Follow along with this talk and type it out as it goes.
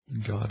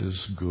God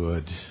is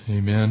good.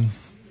 Amen.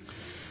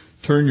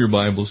 Turn your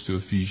Bibles to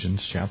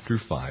Ephesians chapter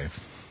 5.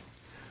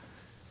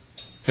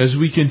 As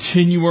we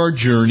continue our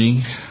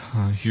journey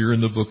here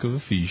in the book of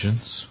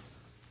Ephesians,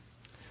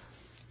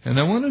 and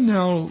I want to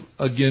now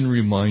again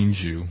remind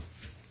you,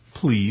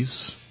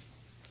 please,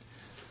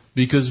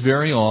 because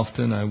very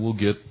often I will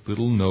get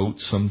little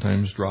notes,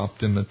 sometimes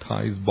dropped in the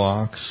tithe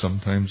box,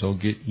 sometimes I'll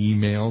get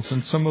emails,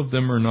 and some of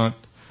them are not,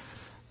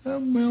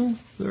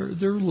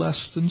 they're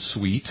less than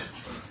sweet.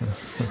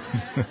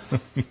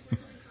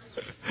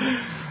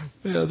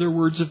 Yeah, they're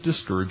words of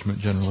discouragement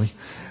generally.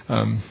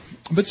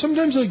 But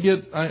sometimes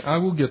I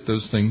will get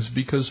those things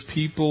because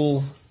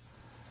people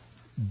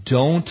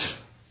don't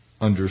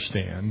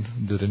understand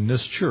that in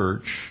this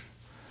church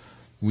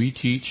we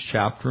teach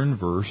chapter and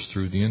verse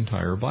through the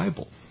entire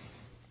Bible.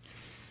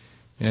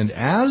 And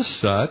as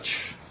such,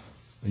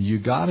 you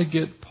got to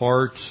get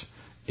part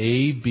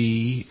A,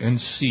 B, and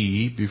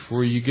C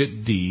before you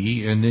get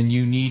D, and then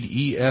you need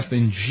E, F,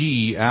 and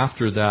G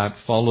after that,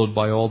 followed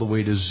by all the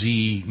way to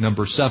Z,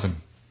 number 7.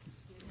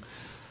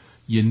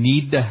 You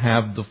need to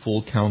have the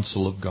full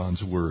counsel of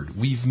God's Word.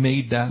 We've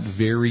made that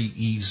very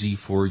easy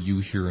for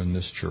you here in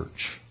this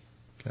church.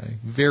 Okay?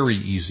 Very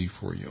easy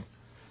for you.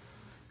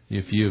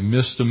 If you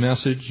missed a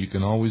message, you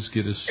can always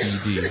get a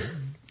CD.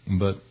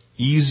 But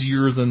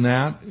easier than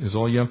that is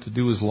all you have to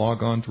do is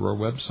log on to our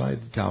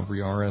website,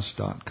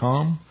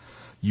 calvaryrs.com.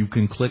 You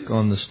can click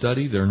on the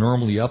study. They're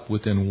normally up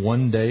within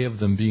one day of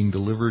them being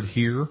delivered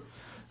here.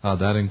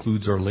 That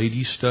includes our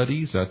ladies'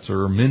 studies. That's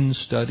our men's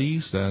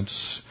studies.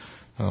 That's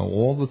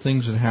all the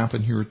things that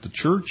happen here at the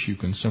church. You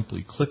can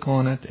simply click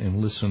on it and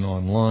listen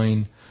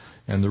online.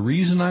 And the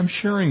reason I'm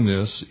sharing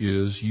this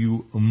is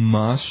you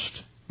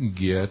must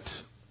get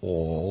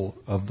all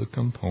of the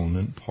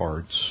component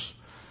parts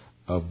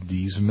of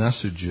these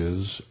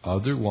messages.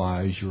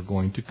 Otherwise, you're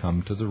going to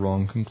come to the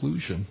wrong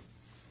conclusion.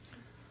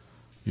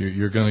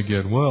 You're going to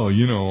get,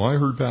 I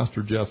heard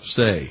Pastor Jeff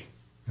say.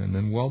 And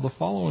then, the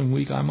following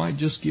week I might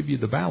just give you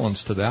the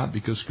balance to that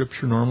because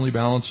Scripture normally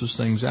balances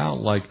things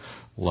out like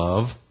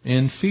love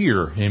and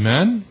fear.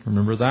 Amen?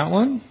 Remember that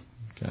one?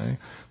 Okay.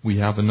 We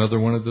have another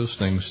one of those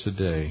things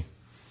today.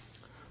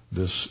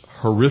 This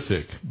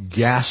horrific,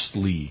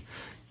 ghastly,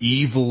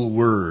 evil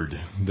word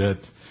that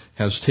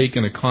has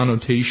taken a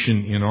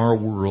connotation in our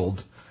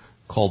world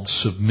called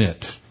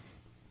submit.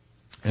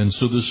 And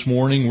so this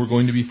morning we're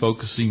going to be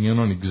focusing in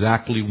on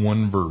exactly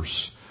one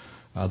verse.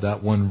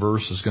 That one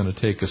verse is going to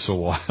take us a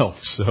while.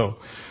 So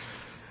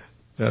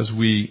as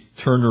we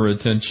turn our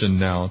attention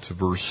now to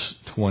verse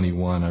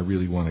 21, I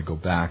really want to go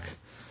back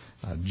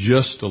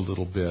just a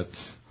little bit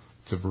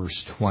to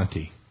verse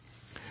 20.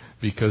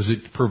 Because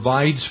it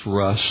provides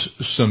for us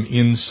some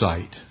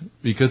insight.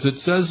 Because it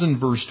says in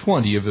verse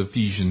 20 of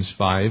Ephesians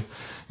 5,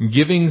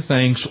 giving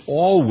thanks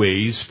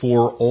always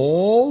for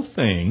all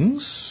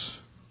things.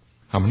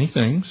 How many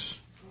things?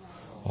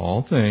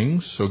 All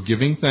things. So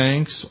giving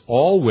thanks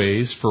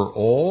always for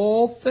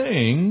all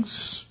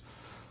things.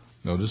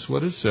 Notice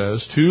what it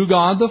says. To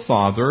God the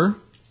Father.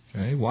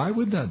 Okay, why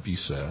would that be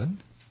said?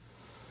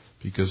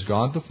 Because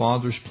God the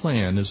Father's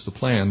plan is the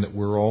plan that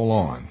we're all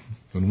on.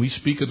 When we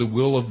speak of the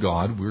will of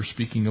God, we're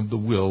speaking of the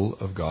will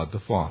of God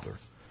the Father.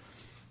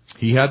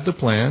 He had the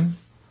plan.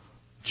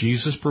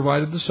 Jesus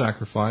provided the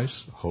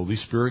sacrifice. The Holy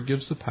Spirit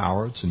gives the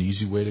power. It's an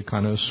easy way to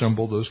kind of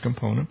assemble those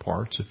component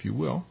parts, if you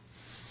will.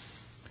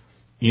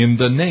 In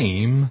the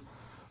name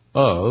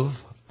of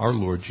our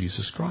Lord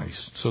Jesus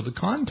Christ. So the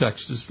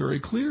context is very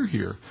clear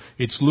here.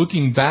 It's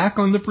looking back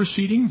on the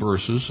preceding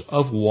verses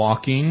of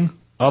walking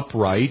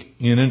upright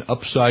in an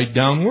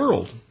upside-down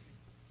world.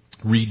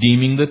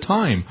 Redeeming the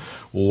time.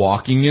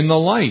 Walking in the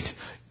light.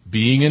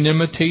 Being an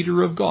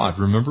imitator of God.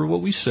 Remember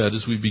what we said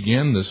as we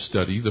began this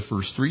study. The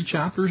first 3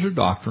 chapters are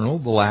doctrinal.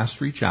 The last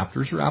 3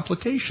 chapters are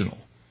applicational.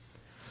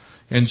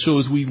 And so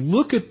as we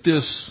look at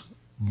this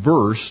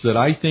verse that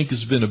I think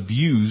has been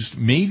abused,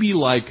 maybe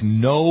like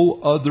no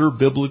other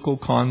biblical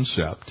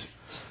concept,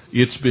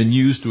 it's been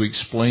used to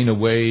explain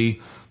away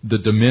the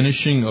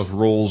diminishing of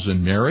roles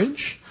in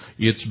marriage.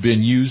 It's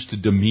been used to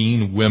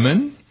demean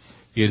women.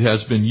 It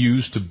has been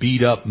used to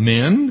beat up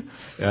men.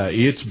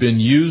 It's been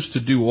used to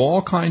do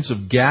all kinds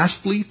of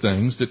ghastly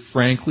things that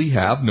frankly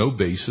have no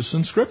basis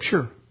in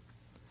Scripture.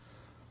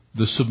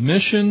 The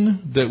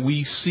submission that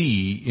we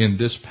see in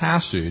this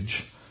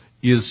passage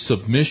is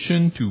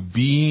submission to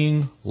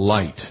being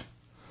light.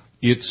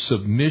 It's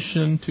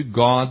submission to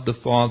God the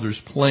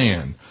Father's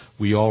plan.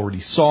 We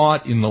already saw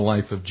it in the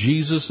life of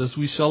Jesus as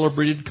we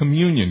celebrated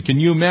communion. Can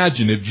you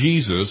imagine if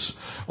Jesus,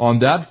 on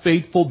that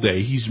fateful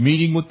day, he's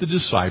meeting with the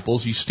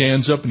disciples, he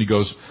stands up and he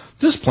goes,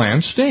 this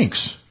plan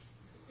stinks.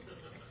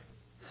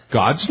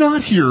 God's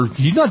not here.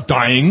 He's not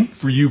dying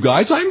for you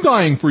guys. I'm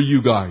dying for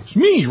you guys.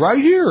 Me, right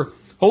here.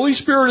 Holy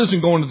Spirit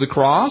isn't going to the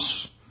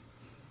cross.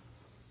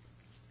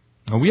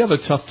 Now, we have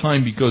a tough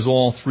time because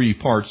all 3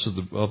 parts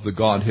of the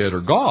Godhead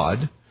are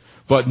God.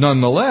 But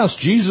nonetheless,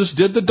 Jesus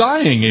did the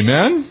dying,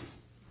 amen?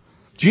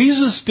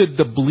 Jesus did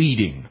the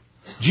bleeding.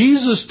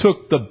 Jesus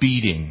took the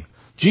beating.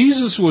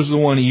 Jesus was the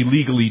one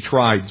illegally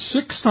tried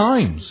 6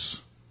 times.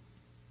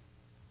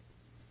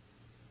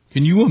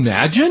 Can you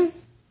imagine?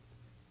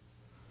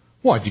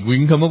 Well, I think we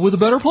can come up with a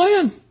better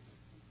plan.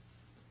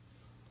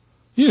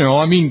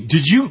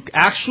 Did you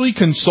actually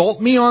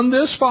consult me on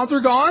this, Father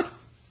God?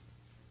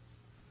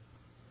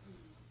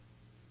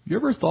 You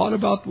ever thought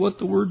about what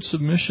the word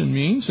submission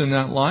means in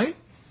that light?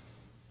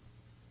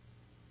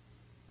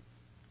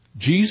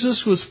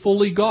 Jesus was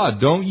fully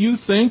God. Don't you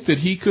think that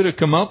he could have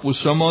come up with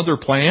some other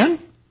plan?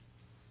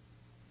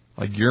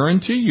 I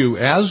guarantee you,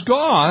 as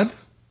God,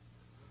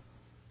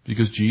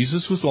 because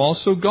Jesus was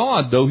also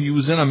God, though he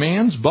was in a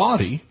man's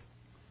body,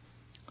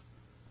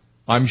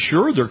 I'm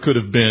sure there could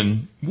have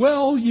been,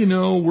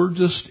 we're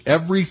just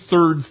every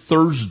third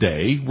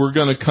Thursday, we're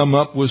going to come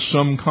up with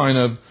some kind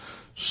of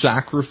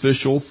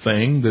sacrificial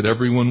thing that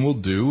everyone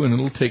will do, and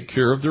it'll take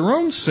care of their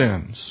own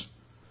sins.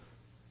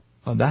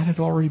 That had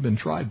already been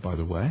tried, by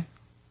the way.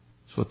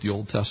 That's what the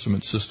Old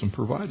Testament system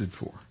provided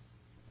for.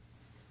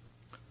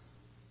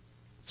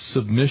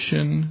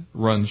 Submission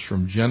runs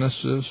from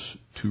Genesis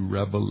to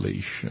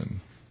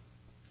Revelation.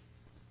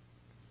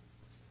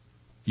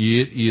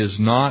 It is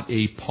not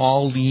a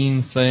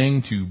Pauline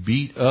thing to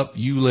beat up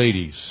you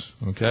ladies,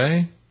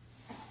 okay?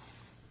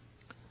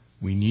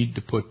 We need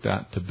to put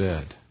that to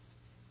bed.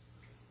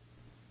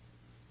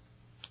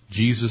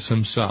 Jesus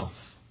himself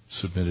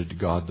submitted to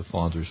God the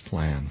Father's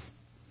plan.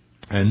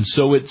 And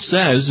so it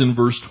says in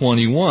verse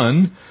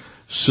 21,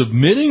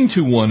 submitting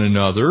to one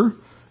another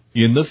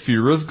in the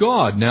fear of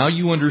God. Now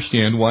you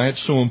understand why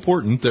it's so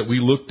important that we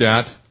looked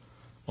at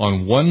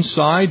on one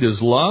side is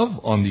love,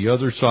 on the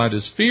other side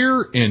is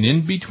fear, and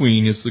in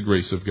between is the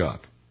grace of God.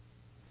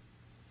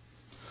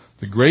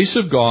 The grace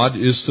of God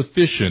is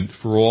sufficient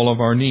for all of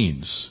our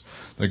needs.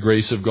 The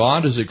grace of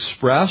God is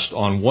expressed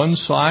on one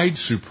side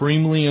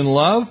supremely in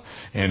love,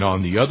 and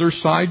on the other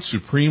side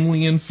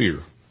supremely in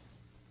fear.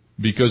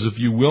 Because if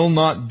you will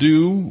not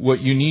do what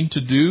you need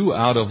to do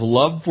out of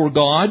love for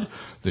God,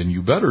 then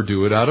you better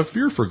do it out of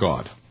fear for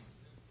God.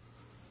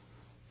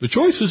 The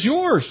choice is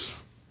yours.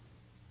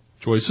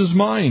 Choice is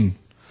mine.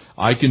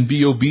 I can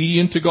be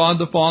obedient to God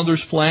the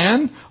Father's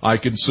plan. I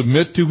can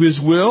submit to His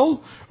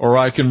will, or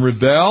I can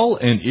rebel.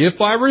 And if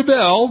I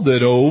rebel,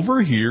 then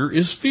over here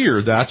is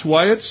fear. That's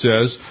why it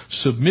says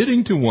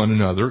submitting to one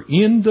another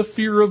in the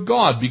fear of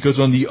God. Because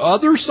on the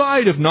other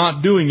side of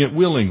not doing it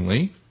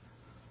willingly,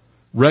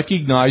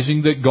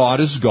 recognizing that God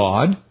is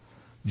God,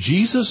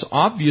 Jesus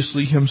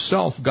obviously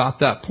himself got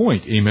that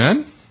point.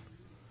 Amen?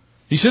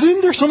 He said,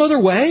 isn't there some other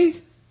way?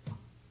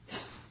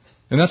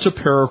 And that's a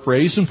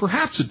paraphrase, and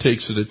perhaps it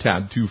takes it a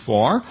tad too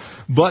far,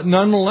 but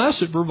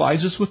nonetheless it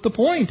provides us with the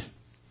point.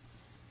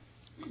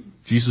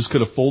 Jesus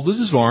could have folded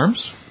his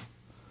arms.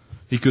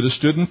 He could have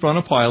stood in front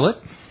of Pilate,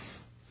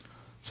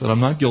 said, I'm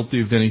not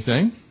guilty of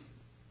anything,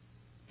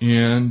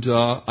 and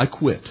I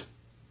quit.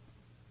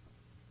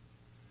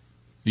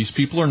 These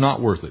people are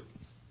not worth it.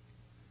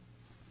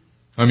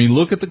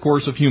 Look at the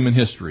course of human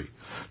history.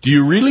 Do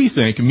you really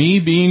think me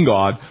being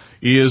God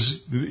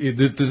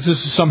this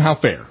is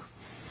somehow fair?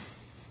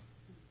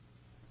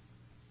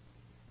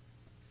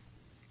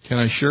 Can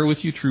I share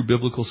with you true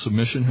biblical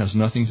submission has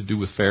nothing to do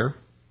with fair?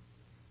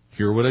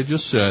 Hear what I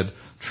just said.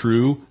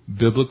 True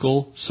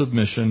biblical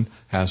submission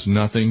has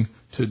nothing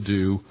to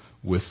do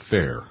with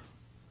fair.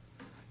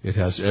 It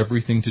has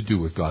everything to do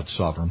with God's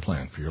sovereign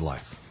plan for your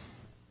life.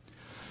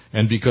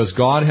 And because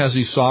God has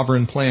a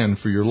sovereign plan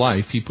for your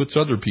life, He puts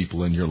other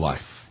people in your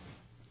life.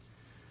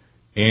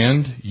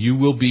 And you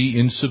will be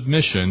in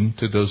submission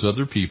to those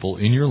other people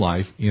in your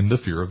life in the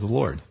fear of the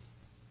Lord.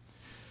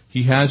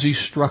 He has a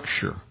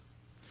structure.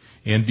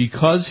 And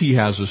because He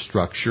has a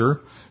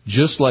structure,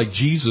 just like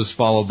Jesus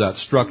followed that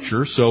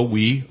structure, so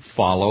we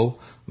follow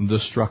the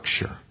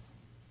structure.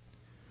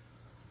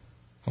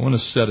 I want to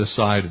set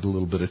aside a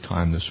little bit of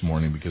time this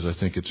morning because I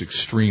think it's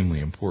extremely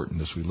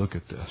important as we look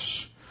at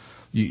this.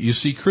 You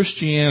see,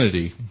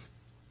 Christianity,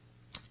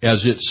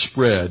 as it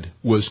spread,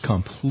 was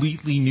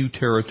completely new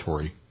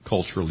territory,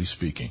 culturally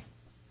speaking.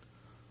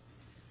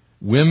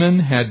 Women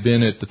had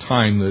been, at the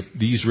time that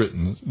these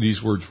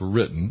words were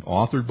written,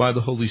 authored by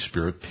the Holy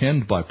Spirit,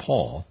 penned by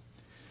Paul,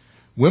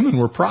 women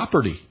were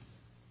property.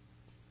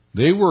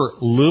 They were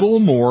little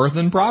more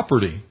than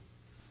property.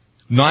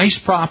 Nice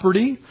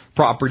property,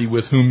 property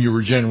with whom you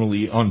were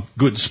generally on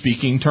good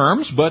speaking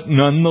terms, but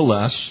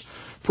nonetheless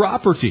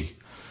property.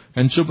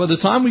 And so by the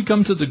time we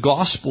come to the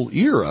gospel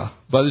era,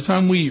 by the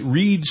time we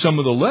read some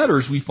of the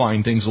letters, we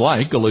find things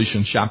like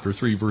Galatians chapter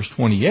 3, verse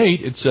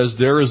 28. It says,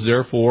 there is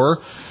therefore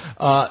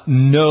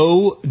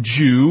no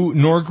Jew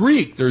nor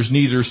Greek. There's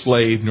neither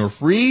slave nor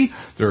free.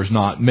 There's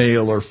not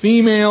male or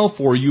female,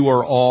 for you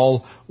are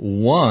all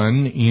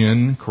one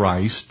in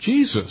Christ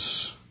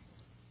Jesus.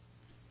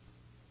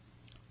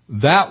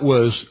 That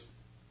was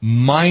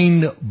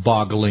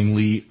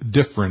mind-bogglingly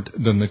different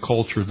than the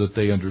culture that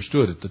they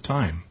understood at the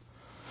time.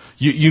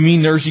 You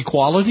mean there's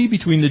equality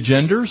between the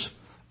genders?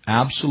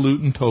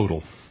 Absolute and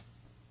total.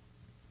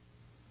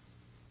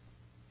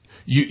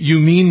 You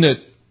mean that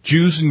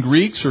Jews and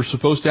Greeks are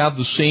supposed to have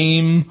the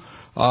same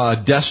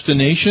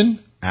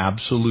destination?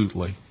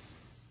 Absolutely.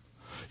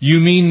 You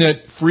mean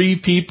that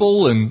free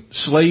people and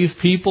slave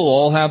people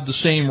all have the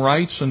same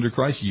rights under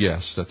Christ?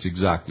 Yes, that's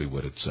exactly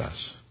what it says.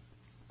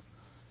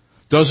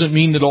 Doesn't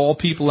mean that all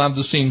people have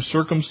the same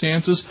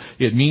circumstances.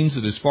 It means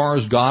that as far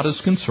as God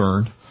is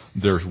concerned,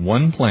 there's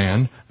one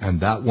plan,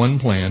 and that one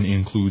plan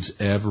includes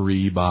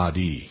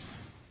everybody.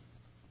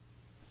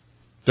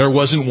 There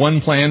wasn't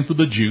one plan for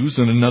the Jews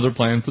and another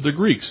plan for the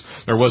Greeks.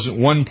 There wasn't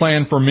one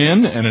plan for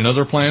men and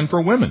another plan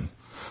for women.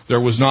 There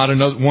was not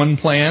one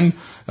plan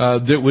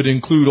that would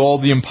include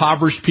all the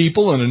impoverished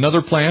people and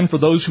another plan for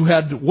those who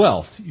had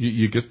wealth.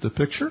 You get the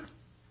picture?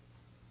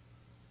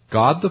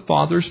 God the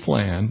Father's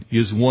plan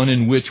is one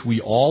in which we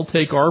all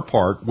take our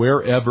part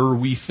wherever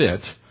we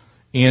fit.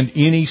 And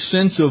in a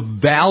sense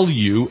of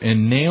value,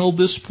 and nail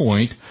this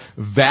point,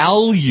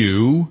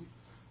 value,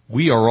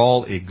 we are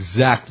all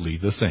exactly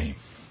the same.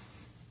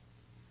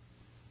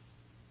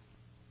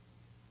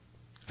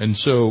 And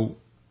so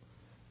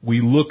we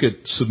look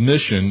at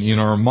submission in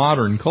our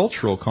modern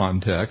cultural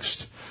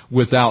context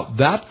without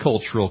that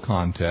cultural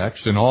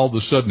context, and all of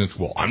a sudden it's,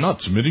 well, I'm not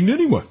submitting to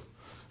anyone.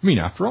 I mean,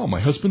 after all, my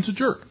husband's a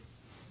jerk.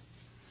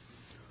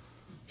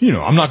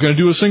 I'm not going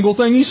to do a single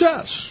thing he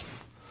says.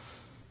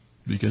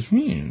 Because,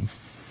 and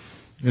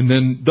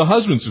then the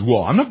husband says,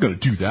 well, I'm not going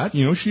to do that.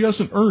 She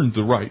hasn't earned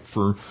the right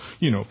for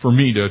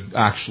me to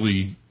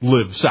actually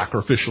live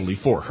sacrificially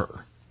for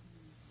her.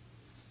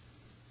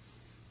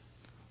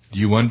 Do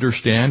you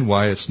understand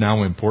why it's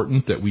now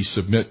important that we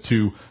submit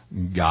to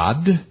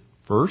God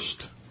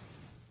first?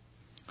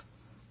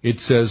 It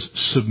says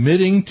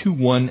submitting to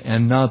one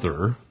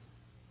another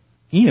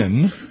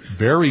in,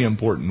 very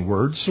important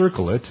word,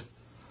 circle it,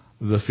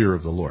 the fear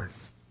of the Lord.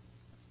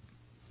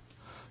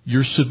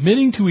 You're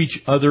submitting to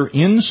each other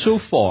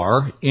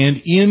insofar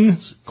and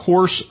in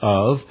course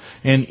of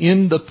and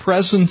in the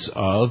presence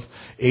of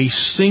a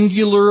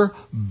singular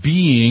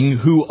being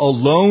who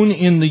alone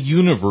in the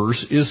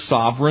universe is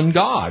sovereign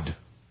God.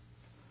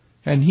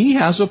 And He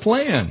has a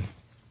plan.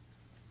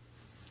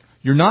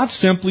 You're not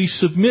simply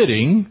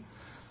submitting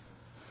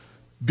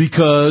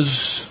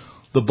because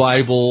the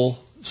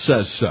Bible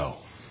says so.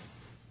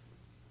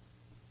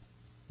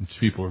 And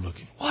people are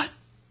looking, what?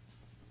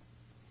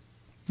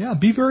 Yeah,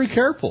 be very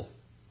careful.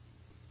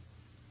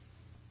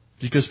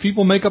 Because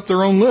people make up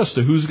their own list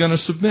of who's going to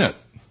submit.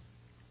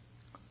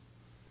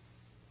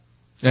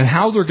 And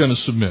how they're going to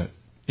submit.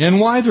 And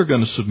why they're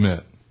going to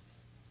submit.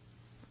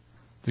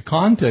 The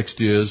context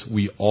is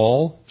we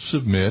all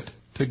submit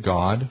to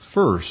God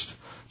first.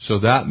 So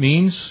that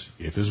means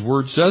if His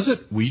Word says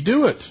it, we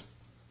do it.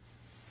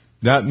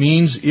 That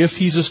means if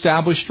He's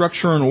established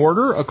structure and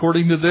order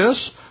according to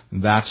this,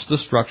 that's the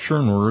structure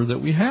and order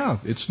that we have.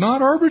 It's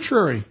not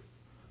arbitrary.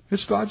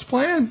 It's God's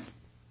plan.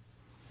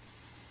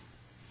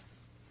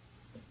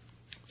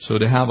 So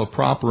to have a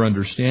proper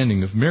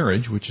understanding of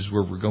marriage, which is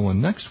where we're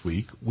going next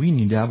week, we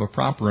need to have a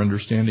proper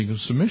understanding of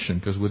submission,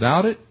 because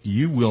without it,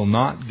 you will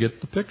not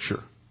get the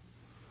picture.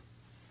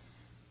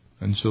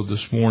 And so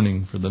this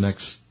morning, for the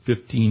next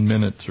 15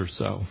 minutes or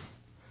so,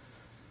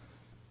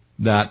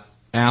 that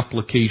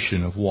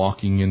application of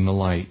walking in the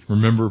light.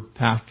 Remember,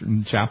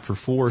 chapter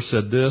 4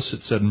 said this.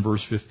 It said in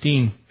verse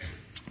 15,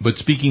 but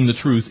speaking the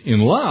truth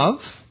in love,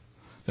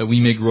 that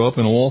we may grow up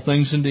in all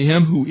things into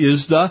Him who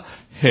is the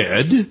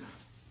head,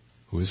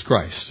 who is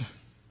Christ.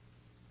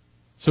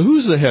 So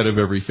who's the head of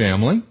every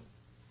family?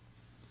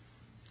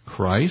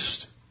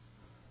 Christ.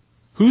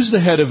 Who's the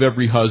head of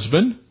every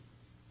husband?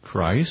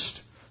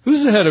 Christ.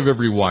 Who's the head of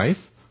every wife?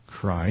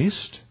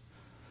 Christ.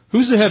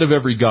 Who's the head of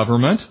every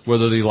government,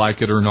 whether they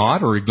like it or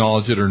not, or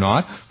acknowledge it or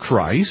not?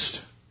 Christ.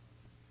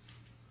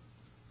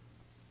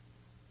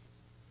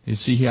 You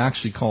see, He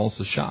actually calls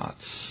the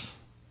shots.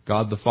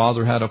 God the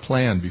Father had a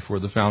plan before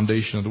the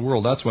foundation of the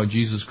world. That's why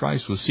Jesus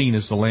Christ was seen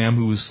as the Lamb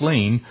who was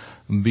slain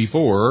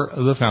before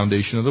the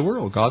foundation of the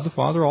world. God the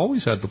Father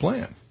always had the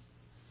plan.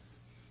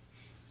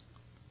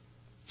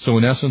 So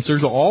in essence,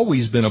 there's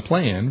always been a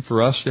plan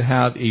for us to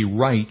have a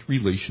right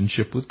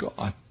relationship with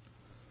God.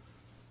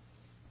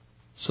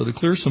 So to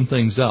clear some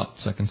things up,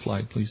 second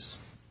slide, please.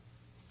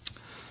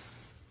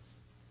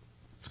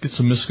 Let's get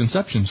some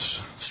misconceptions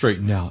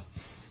straightened out.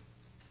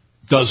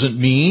 Doesn't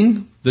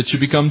mean that you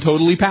become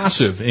totally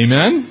passive.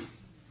 Amen?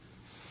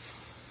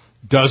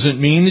 Doesn't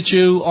mean that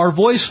you are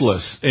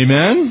voiceless.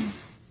 Amen?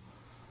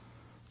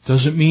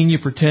 Doesn't mean you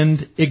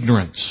pretend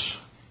ignorance.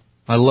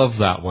 I love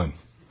that one.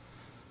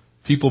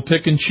 People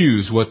pick and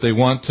choose what they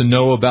want to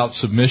know about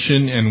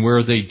submission, and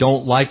where they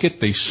don't like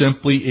it, they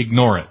simply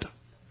ignore it.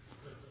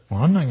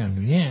 Well, I'm not going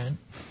to do that.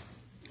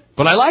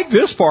 But I like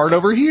this part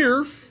over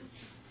here.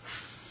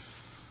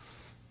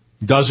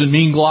 Doesn't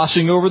mean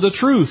glossing over the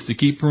truth to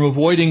keep from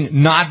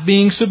avoiding not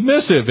being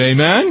submissive.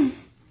 Amen?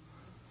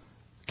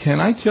 Can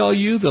I tell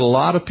you that a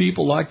lot of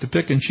people like to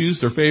pick and choose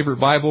their favorite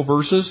Bible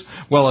verses?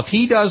 Well, if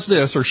he does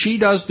this, or she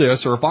does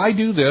this, or if I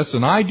do this,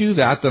 and I do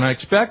that, then I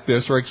expect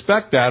this, or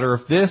expect that, or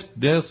if this,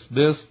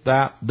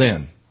 that,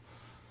 then.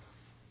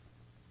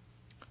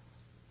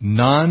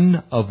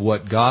 None of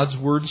what God's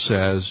Word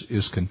says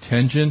is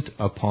contingent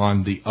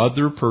upon the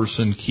other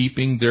person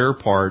keeping their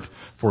part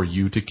for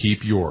you to keep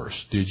yours.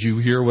 Did you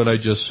hear what I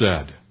just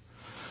said?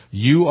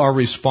 You are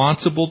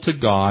responsible to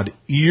God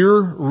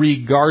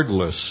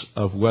irregardless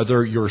of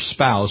whether your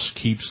spouse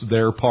keeps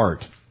their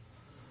part.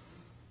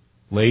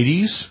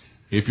 Ladies,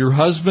 if your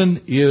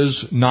husband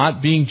is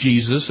not being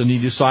Jesus and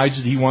he decides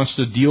that he wants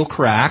to deal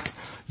crack,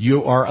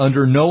 you are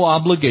under no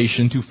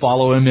obligation to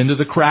follow him into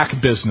the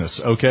crack business,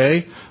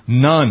 okay?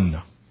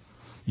 None.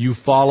 You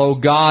follow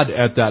God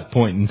at that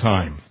point in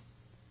time.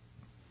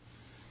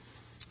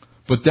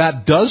 But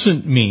that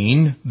doesn't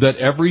mean that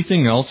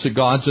everything else that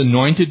God's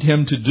anointed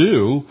him to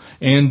do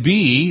and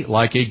be,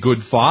 like a good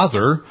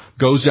father,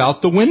 goes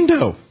out the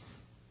window.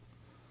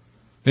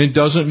 It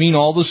doesn't mean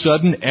all of a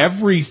sudden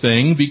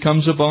everything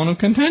becomes a bone of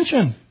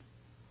contention.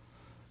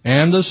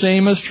 And the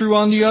same is true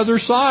on the other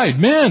side.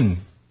 Men,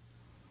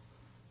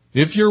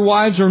 if your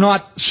wives are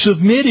not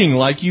submitting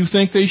like you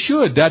think they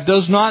should, that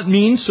does not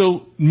mean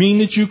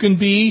that you can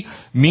be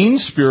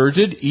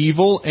mean-spirited,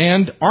 evil,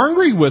 and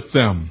angry with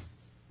them.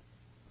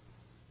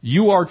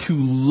 You are to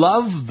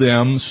love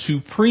them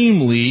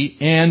supremely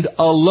and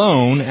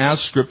alone, as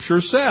Scripture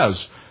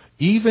says,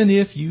 even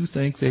if you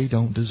think they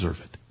don't deserve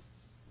it.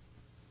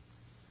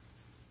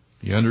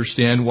 You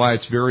understand why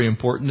it's very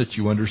important that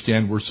you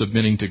understand we're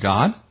submitting to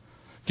God?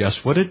 Guess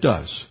what it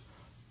does?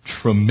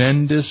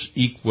 Tremendous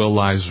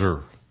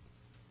equalizer.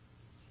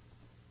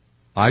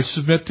 I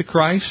submit to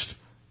Christ.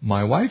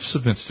 My wife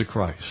submits to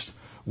Christ.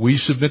 We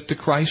submit to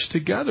Christ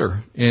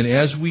together. And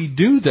as we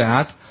do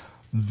that,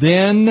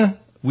 then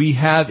we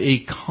have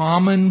a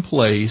common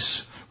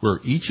place where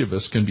each of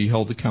us can be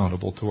held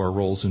accountable to our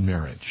roles in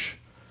marriage.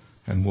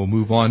 And we'll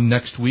move on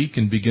next week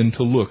and begin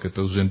to look at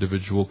those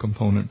individual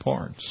component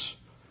parts.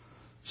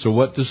 So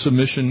what does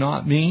submission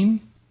not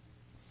mean?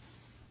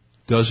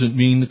 Doesn't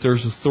mean that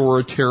there's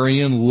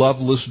authoritarian,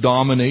 loveless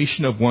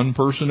domination of one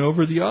person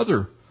over the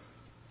other.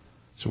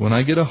 So when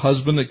I get a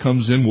husband that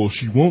comes in, well,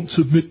 she won't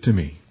submit to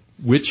me,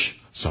 which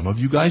some of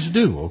you guys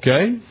do,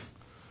 okay?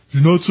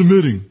 You're not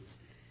submitting.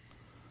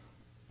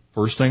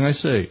 First thing I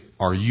say,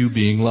 are you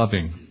being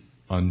loving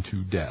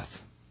unto death?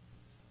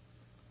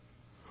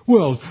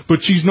 Well, but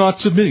she's not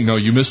submitting. No,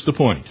 you missed the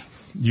point.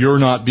 You're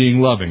not being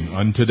loving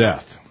unto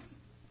death.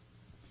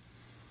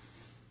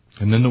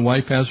 And then the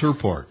wife has her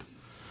part.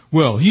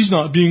 Well, he's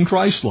not being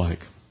Christ-like.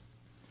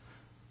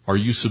 Are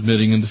you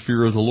submitting in the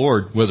fear of the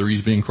Lord, whether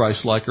he's being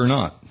Christ-like or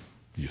not?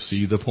 You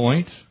see the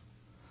point?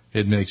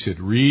 It makes it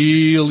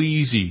real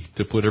easy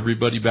to put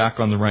everybody back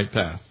on the right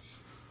path.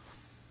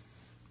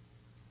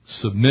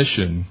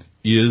 Submission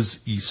is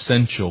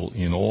essential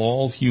in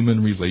all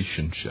human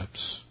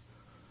relationships.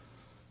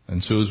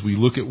 And so as we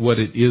look at what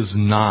it is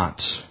not,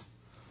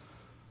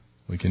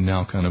 we can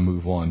now kind of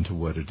move on to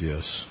what it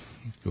is.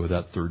 Go to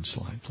that third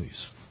slide,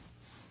 please.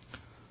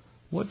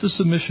 What does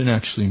submission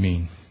actually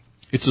mean?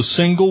 It's a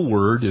single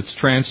word. It's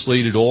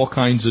translated all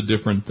kinds of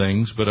different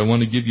things, but I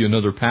want to give you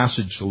another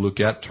passage to look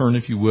at. Turn,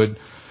 if you would,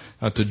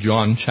 to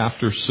John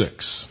chapter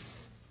 6.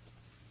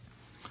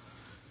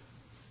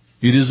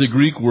 It is a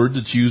Greek word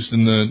that's used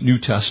in the New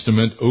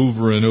Testament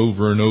over and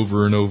over and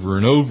over and over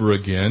and over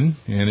again,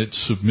 and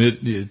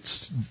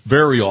it's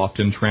very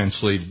often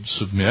translated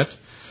submit,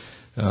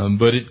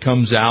 but it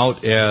comes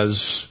out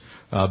as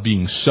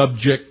being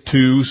subject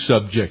to,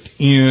 subject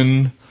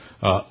in,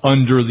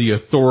 under the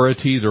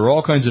authority. There are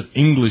all kinds of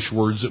English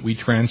words that we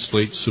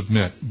translate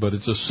submit, but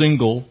it's a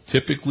single,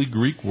 typically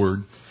Greek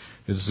word.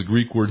 It is the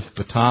Greek word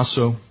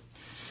hypotasso.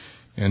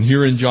 And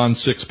here in John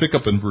 6, pick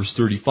up in verse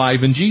 35,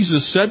 and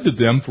Jesus said to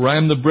them, for I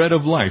am the bread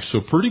of life. So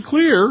pretty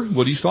clear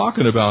what he's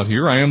talking about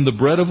here. I am the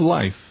bread of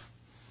life.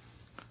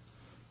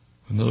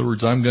 In other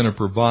words, I'm going to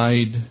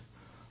provide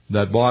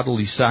that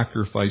bodily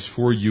sacrifice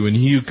for you, and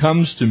he who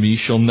comes to me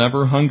shall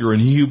never hunger,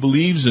 and he who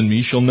believes in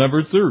me shall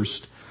never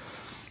thirst.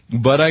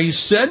 But I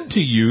said to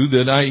you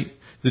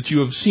that you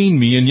have seen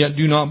me and yet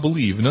do not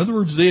believe. In other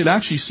words, they had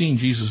actually seen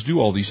Jesus do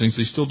all these things.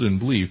 They still didn't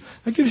believe.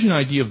 That gives you an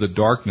idea of the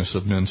darkness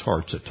of men's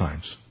hearts at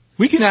times.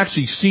 We can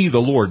actually see the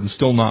Lord and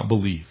still not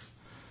believe.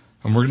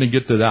 And we're going to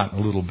get to that in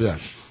a little bit.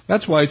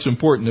 That's why it's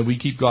important that we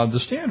keep God the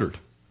standard.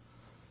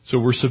 So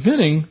we're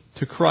submitting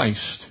to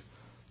Christ.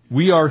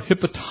 We are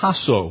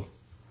hypotasso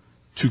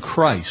to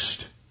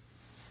Christ.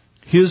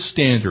 His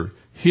standard,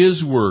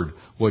 His word,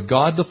 what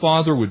God the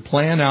Father would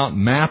plan out,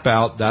 map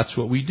out, that's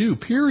what we do,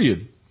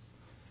 period.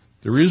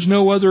 There is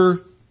no other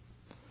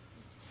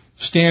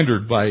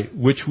standard by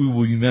which we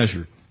will be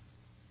measured.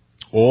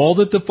 All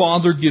that the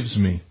Father gives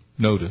me,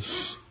 notice,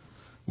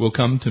 will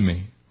come to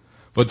me.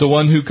 But the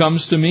one who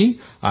comes to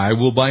me, I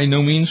will by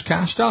no means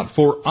cast out.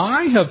 For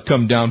I have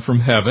come down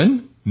from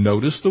heaven,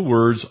 notice the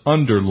words,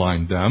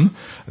 underline them,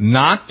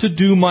 not to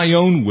do my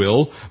own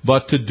will,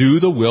 but to do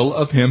the will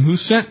of him who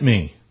sent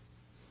me.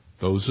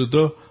 Those are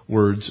the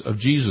words of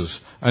Jesus.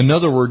 In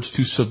other words,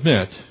 to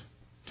submit,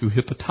 to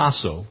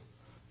hypotasso,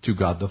 to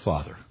God the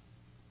Father.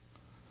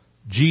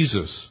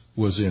 Jesus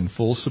was in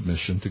full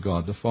submission to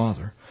God the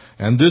Father.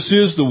 And this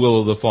is the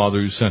will of the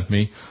Father who sent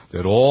me,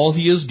 that all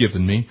He has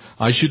given me,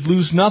 I should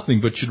lose nothing,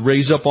 but should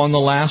raise up on the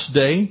last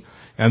day.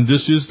 And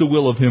this is the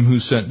will of Him who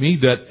sent me,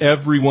 that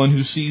everyone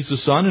who sees the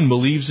Son and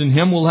believes in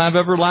Him will have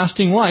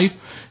everlasting life,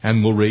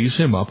 and will raise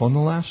Him up on the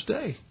last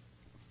day.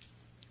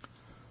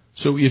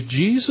 So if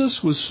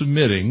Jesus was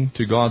submitting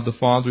to God the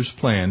Father's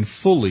plan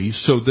fully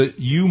so that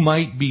you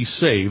might be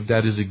saved,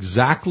 that is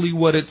exactly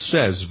what it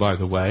says, by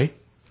the way.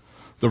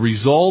 The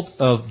result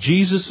of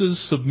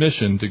Jesus'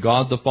 submission to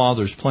God the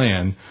Father's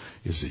plan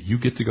is that you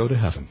get to go to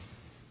heaven.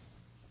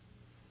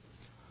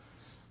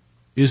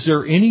 Is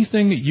there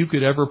anything that you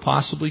could ever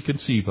possibly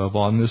conceive of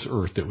on this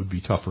earth that would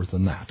be tougher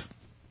than that?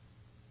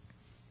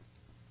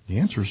 The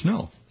answer is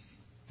no.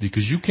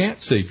 Because you can't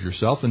save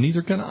yourself, and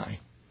neither can I.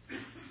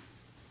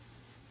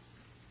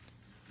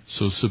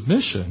 So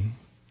submission,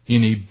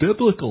 in a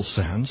biblical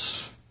sense,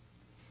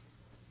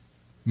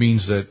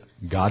 means that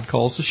God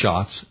calls the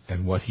shots,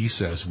 and what He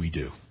says we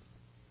do.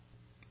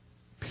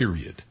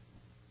 Period.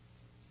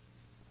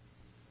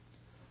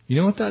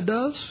 You know what that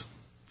does?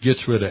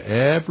 Gets rid of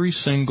every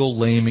single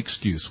lame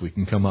excuse we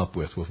can come up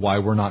with why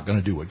we're not going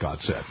to do what God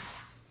said.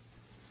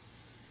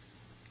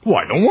 Well,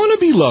 I don't want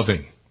to be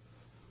loving.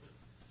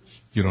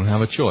 You don't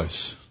have a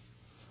choice.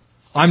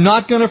 I'm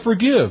not going to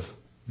forgive.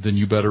 Then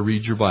you better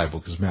read your Bible,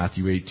 because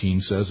Matthew 18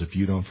 says, if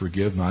you don't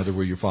forgive, neither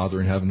will your Father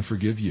in heaven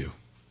forgive you.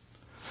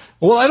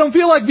 Well, I don't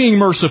feel like being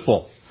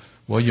merciful.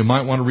 Well, you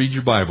might want to read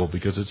your Bible,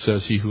 because it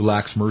says he who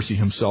lacks mercy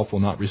himself will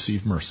not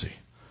receive mercy.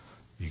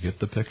 You get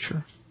the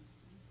picture?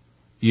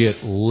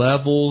 It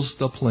levels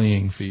the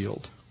playing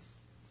field.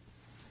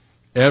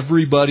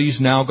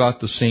 Everybody's now got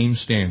the same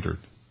standard.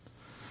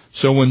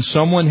 So when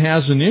someone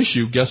has an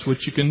issue, guess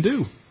what you can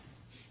do?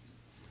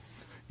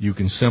 You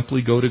can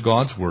simply go to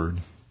God's Word,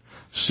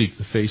 seek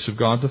the face of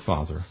God the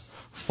Father,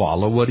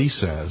 follow what He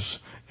says,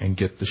 and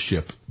get the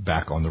ship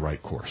back on the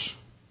right course.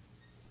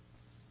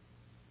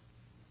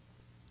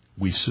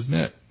 We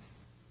submit.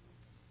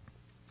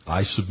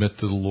 I submit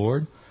to the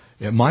Lord.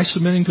 And my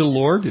submitting to the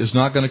Lord is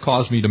not going to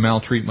cause me to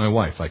maltreat my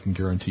wife. I can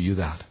guarantee you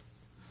that.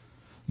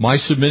 My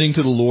submitting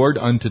to the Lord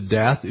unto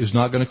death is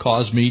not going to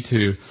cause me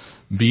to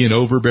be an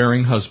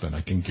overbearing husband.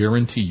 I can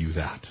guarantee you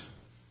that.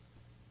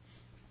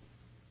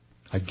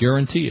 I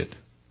guarantee it.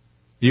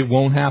 It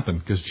won't happen,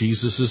 because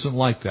Jesus isn't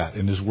like that,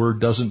 and His Word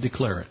doesn't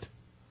declare it.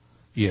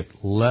 It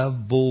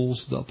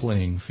levels the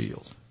playing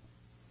field.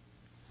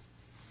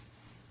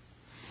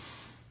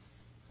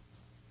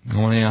 I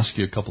want to ask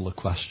you a couple of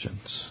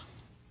questions.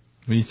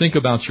 When you think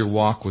about your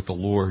walk with the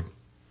Lord,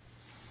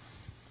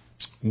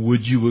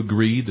 would you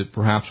agree that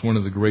perhaps one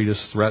of the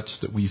greatest threats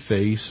that we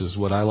face is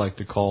what I like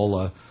to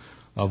call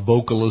a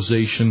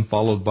vocalization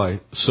followed by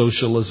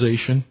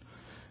socialization?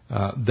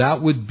 That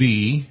would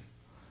be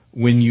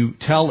when you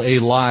tell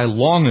a lie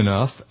long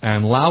enough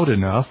and loud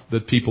enough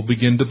that people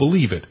begin to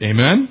believe it.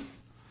 Amen?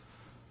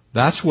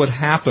 That's what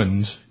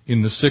happened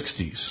in the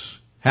 60s,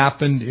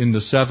 happened in the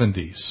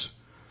 70s.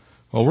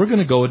 Well, we're going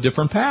to go a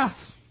different path.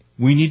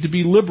 We need to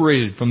be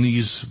liberated from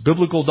these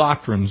biblical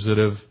doctrines that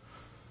have,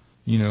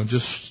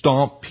 just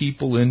stomped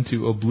people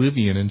into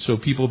oblivion. And so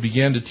people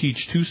began to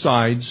teach two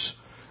sides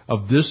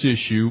of this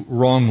issue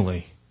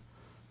wrongly.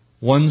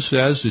 One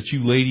says that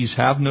you ladies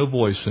have no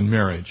voice in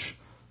marriage.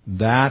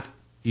 That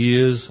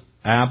is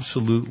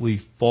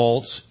absolutely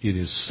false. It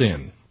is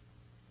sin.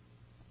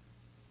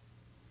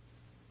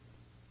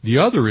 The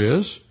other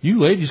is,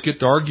 you ladies get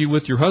to argue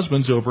with your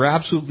husbands over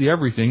absolutely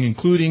everything,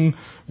 including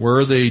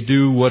where they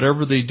do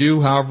whatever they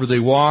do, however they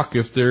walk,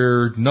 if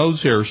their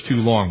nose hair is too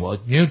long. Well,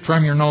 you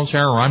trim your nose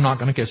hair or I'm not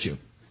going to kiss you.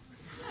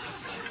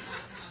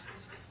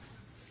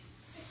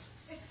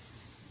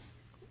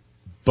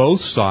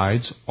 Both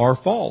sides are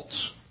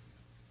false,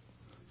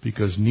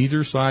 because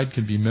neither side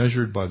can be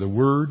measured by the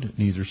Word,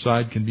 neither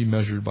side can be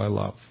measured by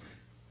love.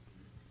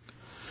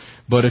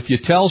 But if you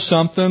tell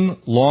something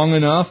long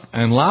enough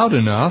and loud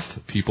enough,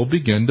 people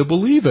begin to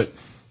believe it.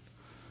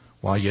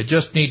 Well, you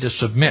just need to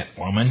submit,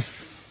 woman.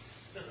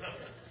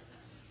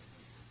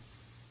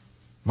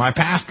 My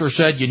pastor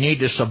said you need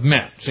to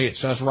submit. See, it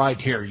says right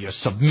here, you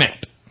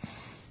submit.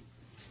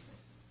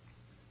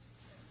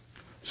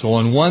 So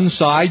on one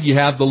side, you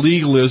have the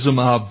legalism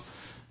of,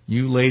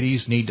 you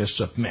ladies need to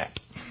submit.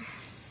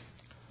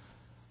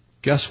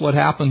 Guess what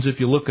happens if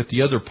you look at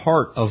the other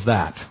part of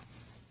that,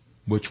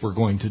 which we're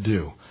going to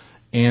do?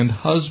 And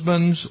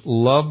husbands,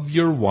 love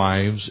your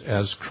wives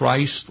as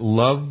Christ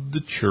loved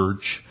the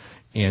church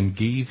and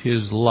gave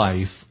His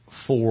life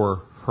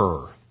for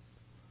her.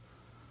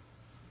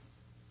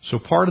 So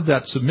part of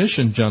that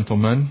submission,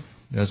 gentlemen,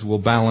 as we'll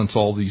balance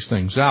all these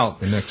things out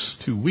the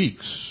next 2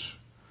 weeks,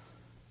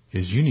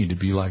 is you need to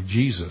be like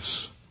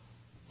Jesus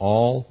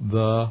all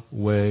the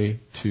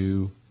way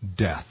to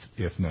death,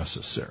 if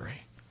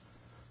necessary.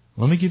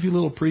 Let me give you a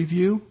little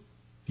preview.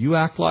 You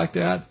act like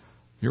that,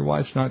 your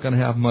wife's not going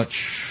to have much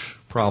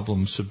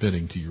problem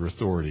submitting to your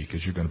authority,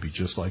 because you're going to be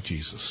just like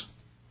Jesus.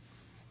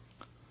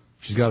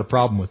 She's got a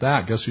problem with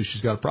that. Guess who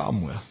she's got a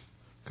problem with?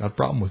 Got a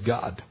problem with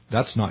God.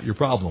 That's not your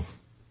problem.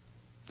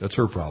 That's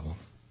her problem.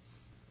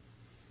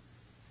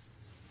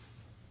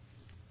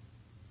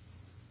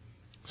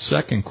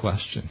 second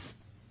question.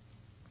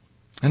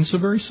 And it's a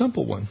very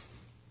simple one.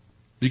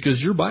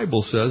 Because your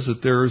Bible says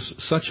that there's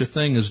such a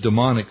thing as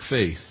demonic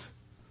faith.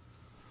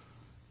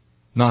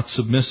 Not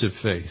submissive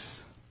faith.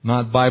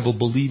 Not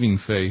Bible-believing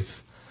faith.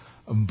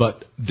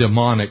 But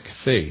demonic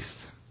faith.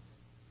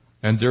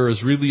 And there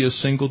is really a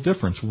single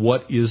difference.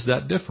 What is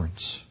that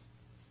difference?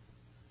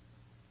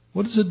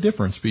 What is the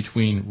difference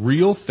between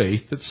real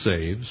faith that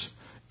saves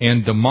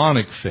and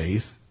demonic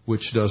faith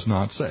which does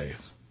not save?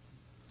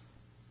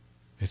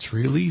 It's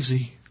real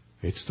easy.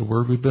 It's the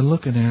word we've been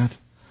looking at.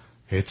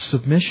 It's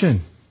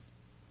submission.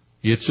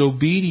 It's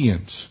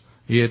obedience.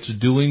 It's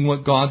doing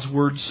what God's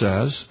Word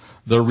says.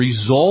 The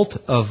result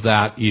of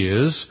that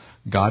is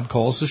God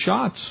calls the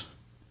shots.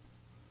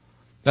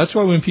 That's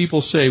why when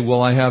people say,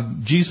 well, I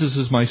have Jesus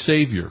as my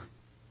Savior,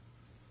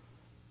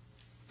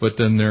 but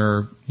then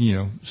they're,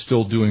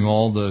 still doing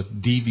all the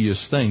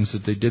devious things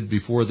that they did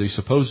before they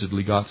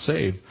supposedly got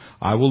saved,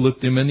 I will look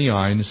them in the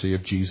eye and say,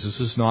 if Jesus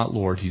is not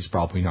Lord, He's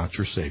probably not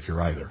your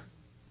Savior either.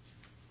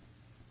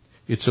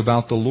 It's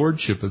about the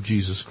Lordship of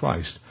Jesus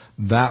Christ.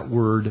 That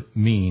word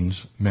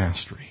means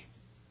mastery.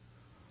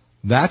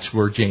 That's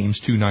where James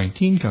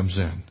 2:19 comes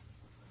in.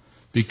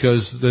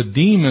 Because the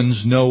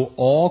demons know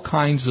all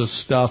kinds of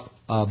stuff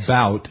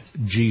about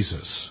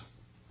Jesus.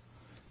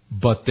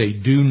 But they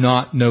do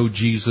not know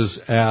Jesus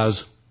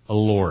as a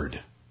Lord.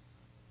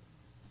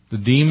 The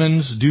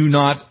demons do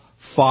not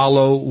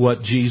follow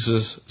what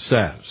Jesus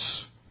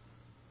says.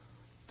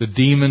 The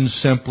demons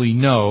simply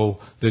know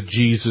that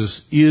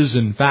Jesus is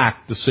in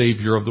fact the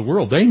Savior of the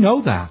world. They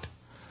know that.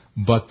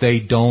 But they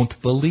don't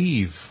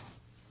believe.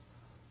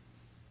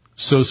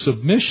 So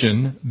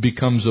submission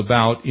becomes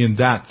about, in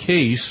that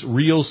case,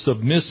 real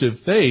submissive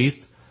faith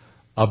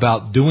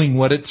about doing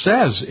what it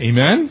says.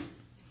 Amen?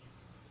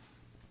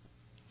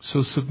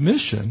 So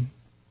submission,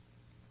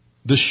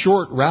 the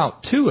short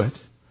route to it,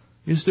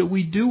 is that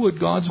we do what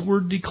God's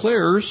Word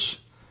declares,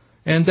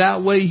 and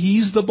that way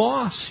He's the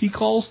boss. He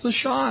calls the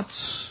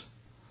shots.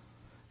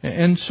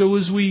 And so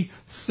as we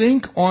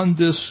think on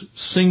this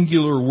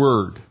singular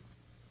word,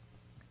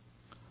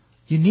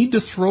 you need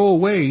to throw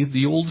away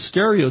the old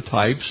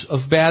stereotypes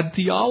of bad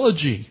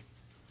theology.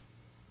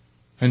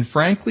 And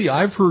frankly,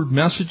 I've heard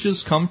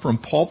messages come from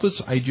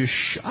pulpits, I just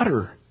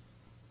shudder.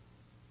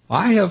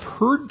 I have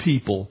heard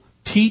people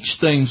teach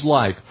things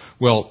like,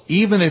 well,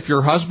 even if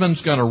your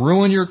husband's going to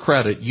ruin your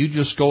credit, you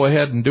just go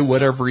ahead and do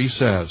whatever he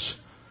says.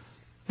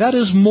 That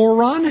is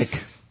moronic.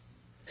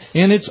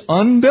 And it's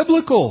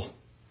unbiblical.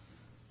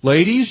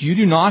 Ladies, you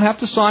do not have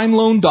to sign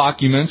loan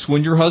documents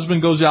when your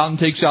husband goes out and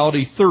takes out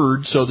a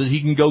third so that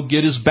he can go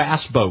get his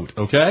bass boat,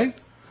 okay?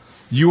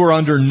 You are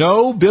under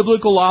no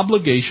biblical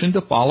obligation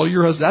to follow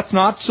your husband. That's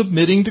not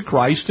submitting to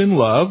Christ in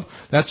love.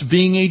 That's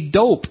being a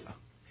dope.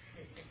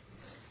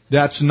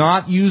 That's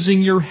not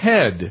using your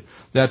head.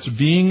 That's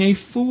being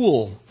a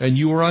fool. And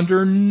you are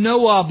under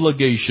no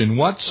obligation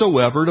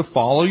whatsoever to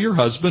follow your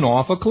husband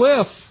off a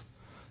cliff.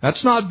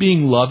 That's not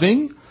being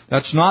loving.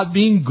 That's not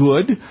being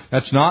good.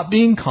 That's not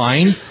being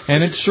kind.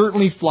 And it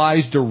certainly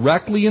flies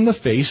directly in the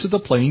face of the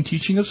plain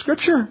teaching of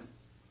Scripture.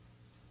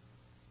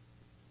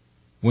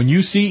 When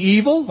you see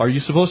evil, are you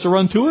supposed to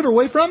run to it or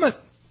away from it?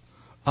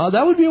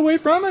 That would be away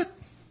from it.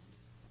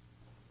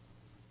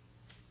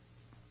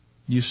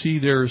 You see,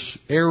 there's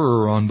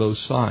error on both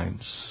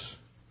sides.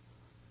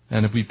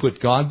 And if we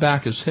put God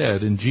back as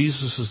head, and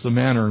Jesus is the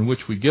manner in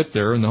which we get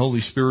there, and the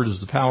Holy Spirit is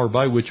the power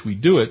by which we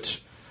do it,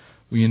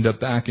 we end up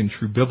back in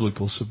true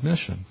biblical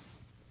submission.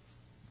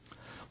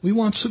 We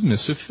want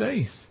submissive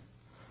faith.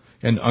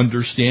 And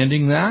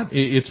understanding that,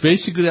 it's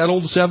basically that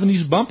old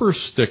 70s bumper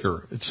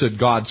sticker. It said,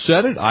 God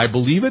said it, I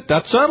believe it,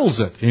 that settles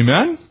it.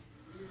 Amen?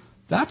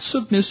 That's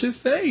submissive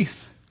faith.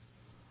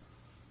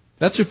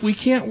 That's if we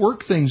can't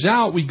work things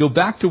out, we go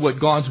back to what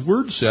God's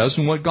Word says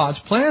and what God's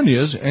plan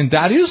is, and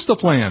that is the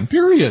plan,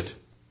 period.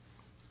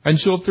 And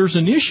so if there's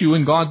an issue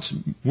and God's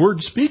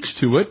Word speaks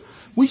to it,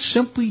 we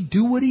simply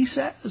do what He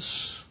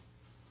says.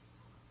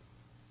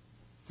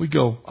 We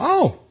go,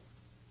 oh,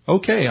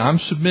 okay, I'm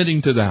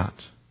submitting to that.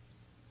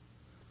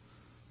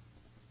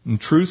 And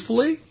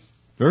truthfully,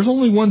 there's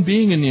only one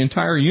being in the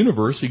entire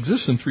universe,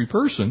 exists in three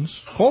persons,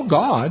 called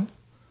God,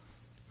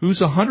 who's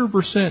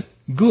 100%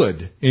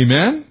 good.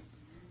 Amen?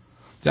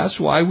 That's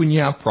why when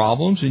you have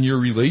problems in your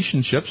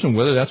relationships, and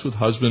whether that's with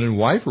husband and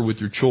wife or with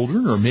your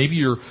children or maybe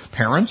your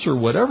parents or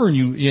whatever,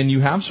 and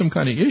you have some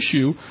kind of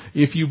issue,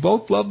 if you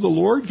both love the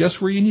Lord, guess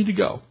where you need to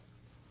go?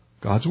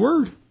 God's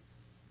Word.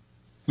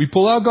 We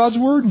pull out God's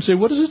Word and say,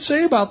 what does it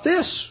say about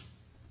this?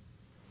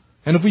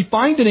 And if we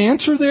find an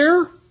answer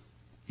there,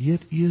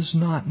 it is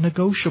not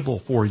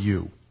negotiable for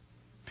you.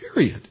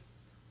 Period.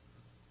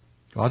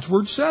 God's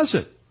Word says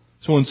it.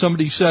 So when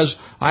somebody says,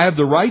 I have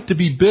the right to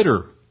be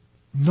bitter.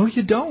 No,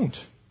 you don't.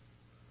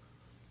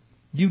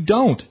 You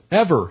don't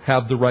ever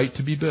have the right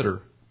to be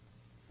bitter.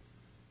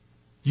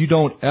 You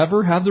don't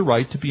ever have the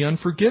right to be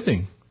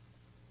unforgiving.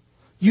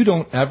 You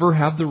don't ever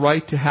have the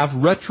right to have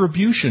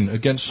retribution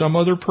against some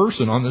other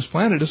person on this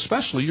planet,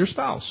 especially your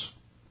spouse.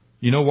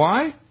 You know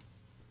why?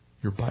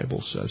 Your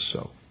Bible says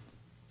so.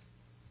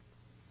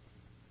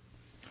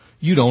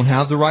 You don't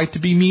have the right to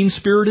be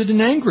mean-spirited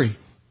and angry.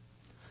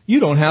 You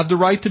don't have the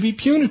right to be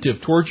punitive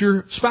towards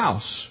your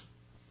spouse,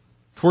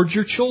 towards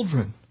your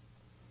children.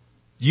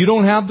 You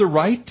don't have the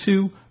right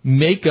to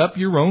make up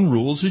your own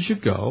rules as you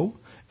go.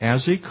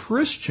 As a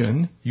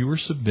Christian, you are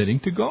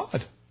submitting to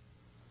God.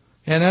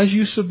 And as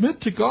you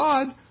submit to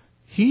God,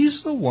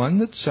 He's the one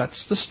that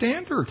sets the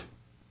standard.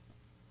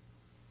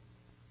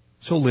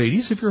 So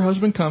ladies, if your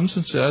husband comes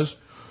and says,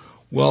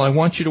 well, I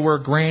want you to wear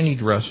granny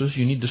dresses,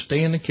 you need to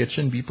stay in the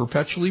kitchen, be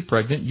perpetually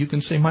pregnant, you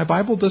can say, my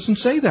Bible doesn't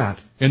say that.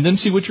 And then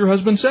see what your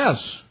husband says.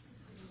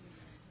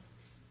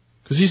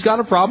 Because he's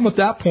got a problem at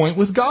that point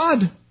with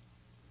God.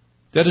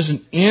 That is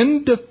an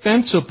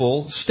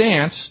indefensible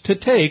stance to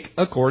take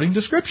according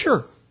to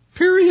Scripture.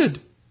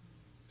 Period.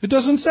 It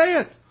doesn't say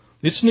it.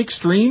 It's an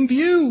extreme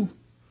view.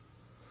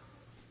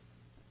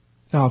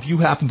 Now, if you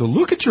happen to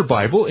look at your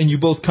Bible and you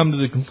both come to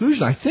the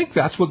conclusion, I think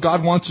that's what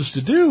God wants us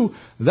to do,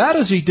 that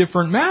is a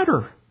different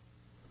matter.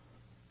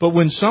 But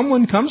when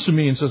someone comes to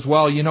me and says,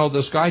 well,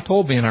 this guy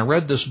told me and I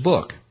read this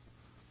book,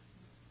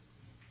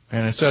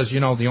 and it says,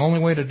 the only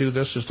way to do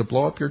this is to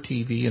blow up your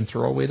TV and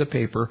throw away the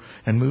paper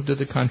and move to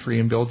the country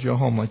and build you a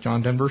home like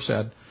John Denver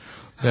said,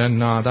 then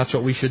that's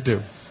what we should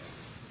do.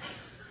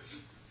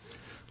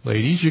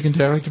 Ladies, you can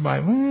tell your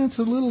wife, well, it's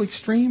a little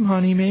extreme,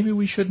 honey. Maybe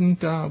we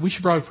shouldn't, we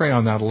should probably pray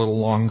on that a little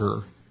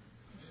longer.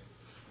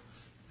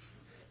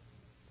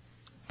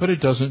 But it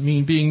doesn't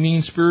mean being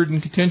mean-spirited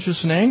and contentious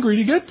and angry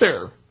to get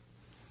there.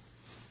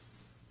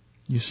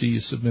 You see,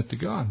 you submit to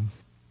God.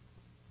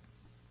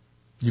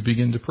 You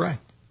begin to pray.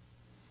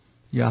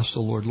 You ask the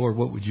Lord, Lord,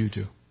 what would you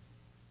do?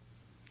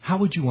 How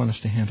would you want us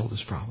to handle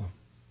this problem?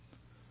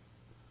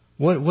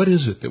 What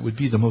is it that would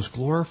be the most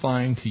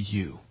glorifying to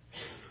you?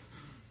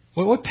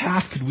 What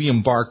path could we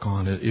embark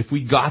on if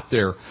we got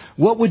there?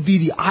 What would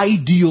be the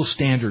ideal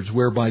standards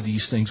whereby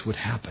these things would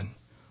happen?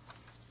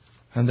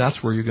 And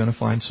that's where you're going to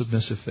find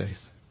submissive faith.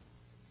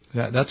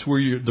 That's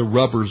where the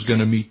rubber's going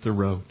to meet the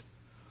road.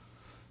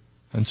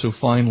 And so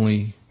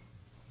finally,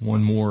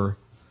 one more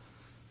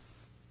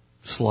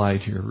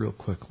slide here real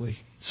quickly.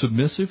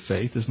 Submissive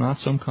faith is not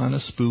some kind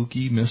of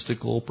spooky,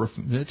 mystical,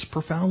 it's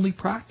profoundly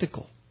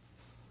practical.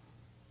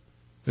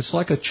 It's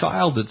like a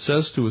child that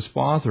says to his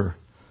father,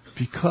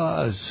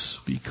 because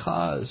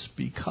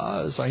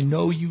I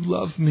know you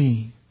love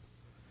me.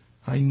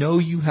 I know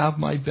you have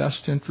my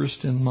best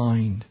interest in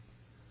mind.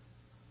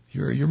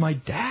 You're my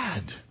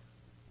dad.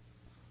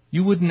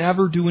 You would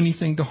never do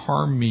anything to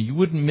harm me. You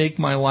wouldn't make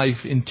my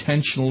life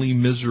intentionally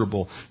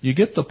miserable. You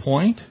get the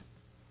point?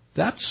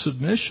 That's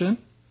submission.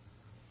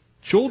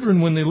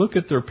 Children, when they look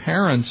at their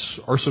parents,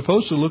 are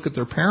supposed to look at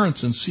their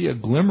parents and see a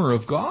glimmer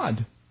of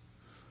God.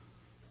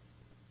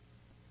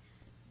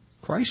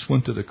 Christ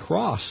went to the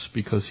cross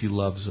because He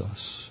loves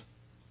us.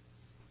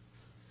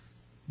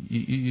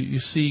 You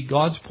see,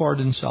 God's part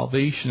in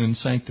salvation and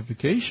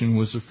sanctification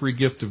was a free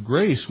gift of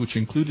grace, which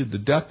included the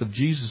death of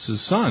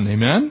Jesus' Son.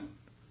 Amen?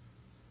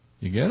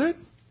 You get it?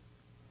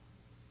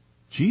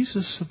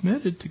 Jesus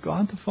submitted to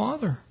God the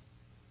Father.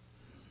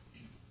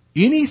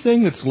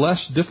 Anything that's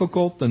less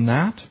difficult than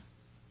that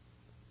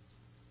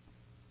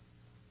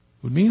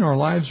would mean our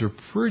lives are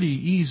pretty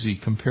easy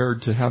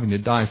compared to having to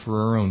die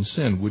for our own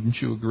sin. Wouldn't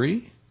you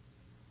agree?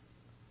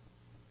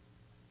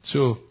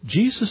 So if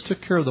Jesus took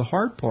care of the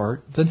hard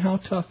part, then how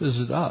tough is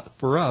it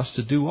for us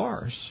to do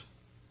ours?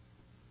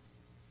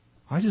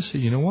 I just say,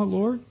 you know what,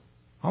 Lord?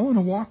 I want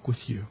to walk with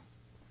you.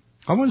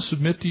 I want to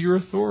submit to your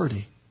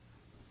authority.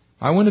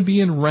 I want to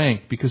be in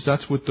rank, because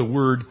that's what the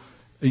word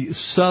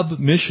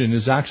submission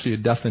is actually a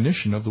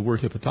definition of the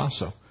word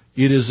hypotasso.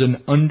 It is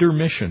an under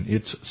mission.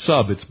 It's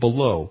it's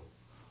below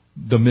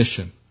the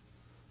mission.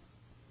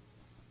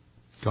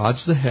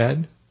 God's the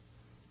head.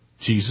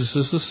 Jesus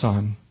is the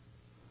Son.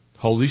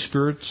 Holy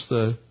Spirit's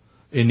the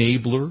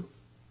enabler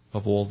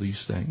of all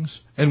these things.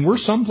 And we're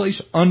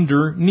someplace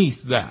underneath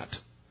that.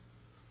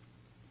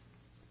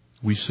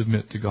 We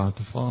submit to God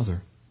the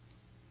Father.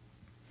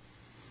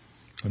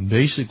 And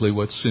basically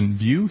what's in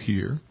view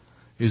here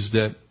is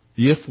that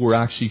if we're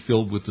actually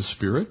filled with the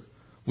Spirit,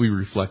 we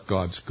reflect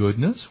God's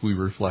goodness, we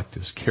reflect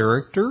His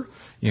character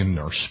in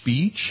our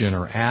speech, in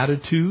our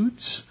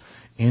attitudes,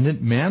 and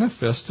it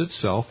manifests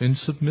itself in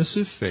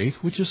submissive faith,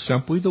 which is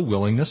simply the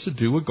willingness to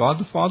do what God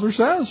the Father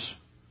says.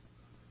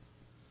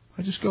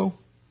 I just go,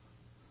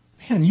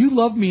 man, you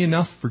love me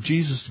enough for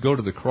Jesus to go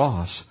to the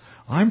cross.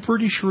 I'm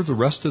pretty sure the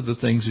rest of the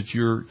things that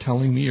you're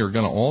telling me are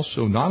going to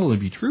also not only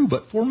be true,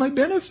 but for my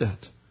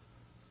benefit.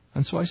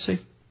 And so I say,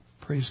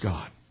 praise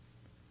God.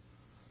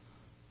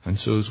 And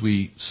so as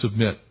we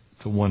submit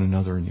to one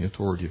another in the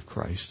authority of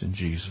Christ and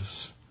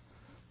Jesus,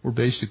 we're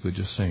basically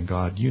just saying,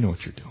 God, you know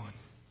what you're doing.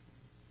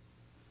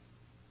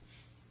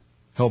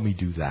 Help me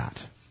do that.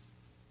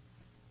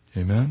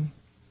 Amen?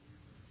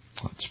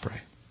 Let's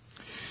pray.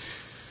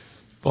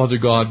 Father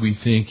God, we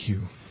thank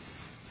you,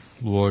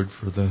 Lord,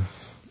 for the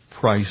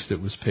price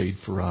that was paid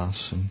for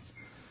us. And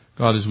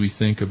God, as we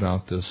think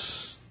about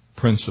this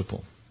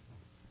principle,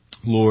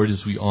 Lord,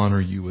 as we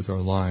honor you with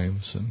our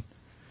lives, and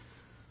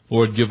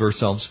Lord, give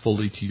ourselves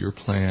fully to your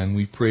plan.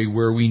 We pray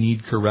where we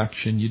need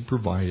correction, you'd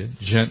provide it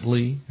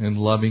gently and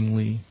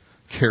lovingly,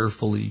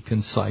 carefully,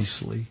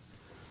 concisely.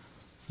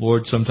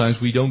 Lord, sometimes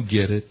we don't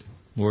get it.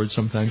 Lord,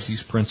 sometimes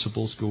these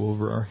principles go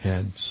over our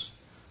heads.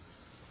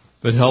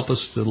 But help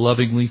us to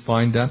lovingly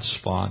find that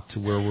spot to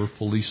where we're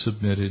fully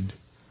submitted,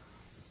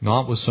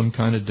 not with some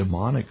kind of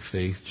demonic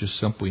faith, just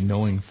simply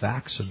knowing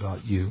facts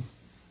about you,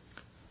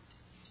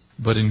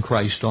 but in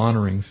Christ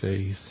honoring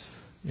faith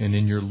and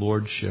in your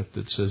lordship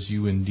that says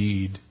you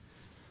indeed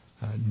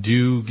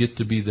do get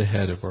to be the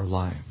head of our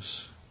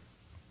lives.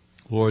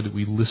 Lord, that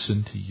we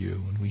listen to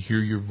you and we hear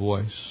your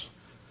voice.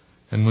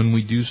 And when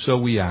we do so,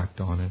 we act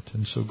on it.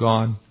 And so,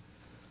 God,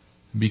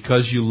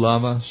 because you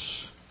love us,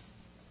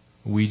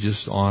 we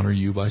just honor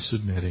you by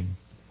submitting.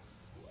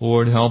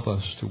 Lord, help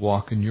us to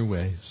walk in your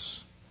ways.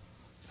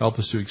 Help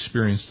us to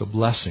experience the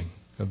blessing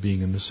of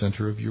being in the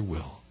center of your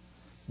will.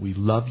 We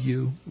love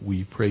you.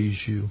 We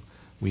praise you.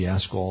 We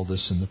ask all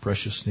this in the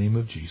precious name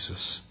of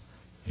Jesus.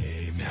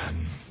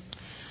 Amen.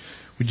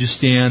 Would you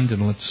stand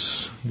and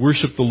let's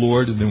worship the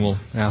Lord, and then we'll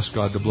ask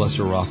God to bless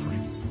our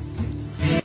offering.